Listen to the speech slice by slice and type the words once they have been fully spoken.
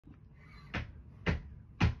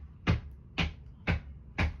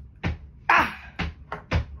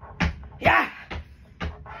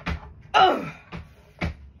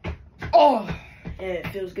it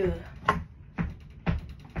feels good.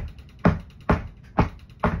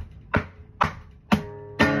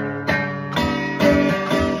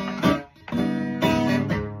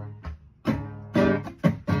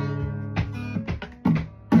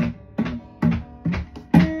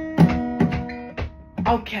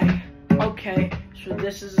 Okay, so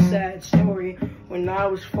this is a sad story. When I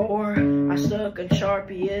was 4, I stuck a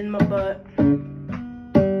sharpie in my butt.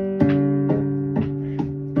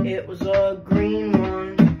 It was a green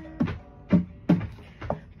one,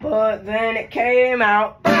 but then it came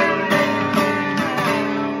out brown.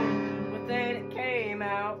 But then it came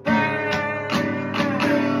out brown.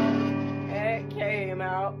 It came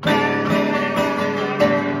out brown.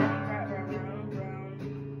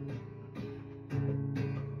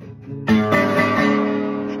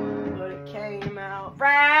 But it came out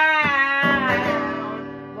brown.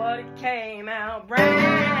 But it came out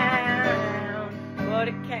brown. But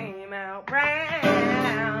it came out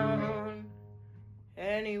brown.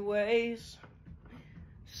 Anyways,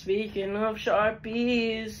 speaking of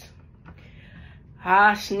Sharpies,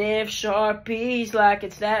 I sniff Sharpies like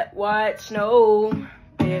it's that white snow.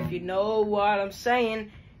 If you know what I'm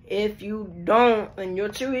saying, if you don't, then you're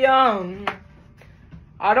too young.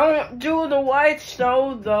 I don't do the white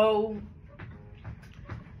snow though.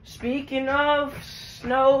 Speaking of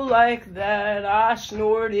snow like that, I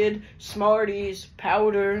snorted Smarties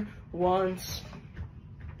powder once,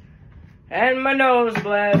 and my nose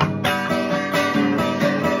bled. For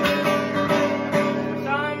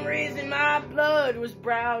some reason my blood was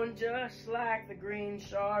brown, just like the green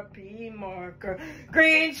Sharpie marker.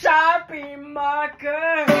 Green Sharpie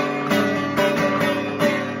marker.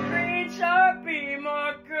 Green Sharpie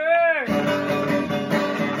marker.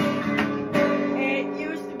 It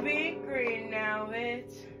used to be green, now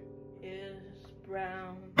it is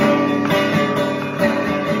brown.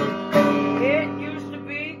 It used to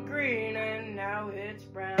be green and now it's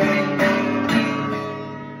brown.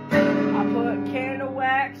 I put candle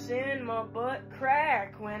wax in my butt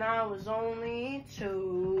crack when I was only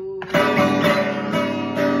 2.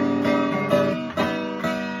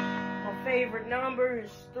 My favorite number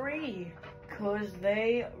is 3, 'cause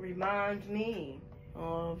they remind me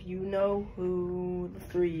of you know who, the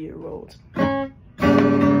 3-year-olds. It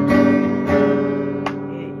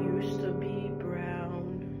used to be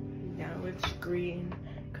brown, now it's green,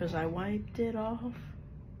 'cause I wiped it off.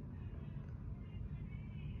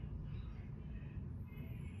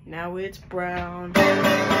 Now it's brown.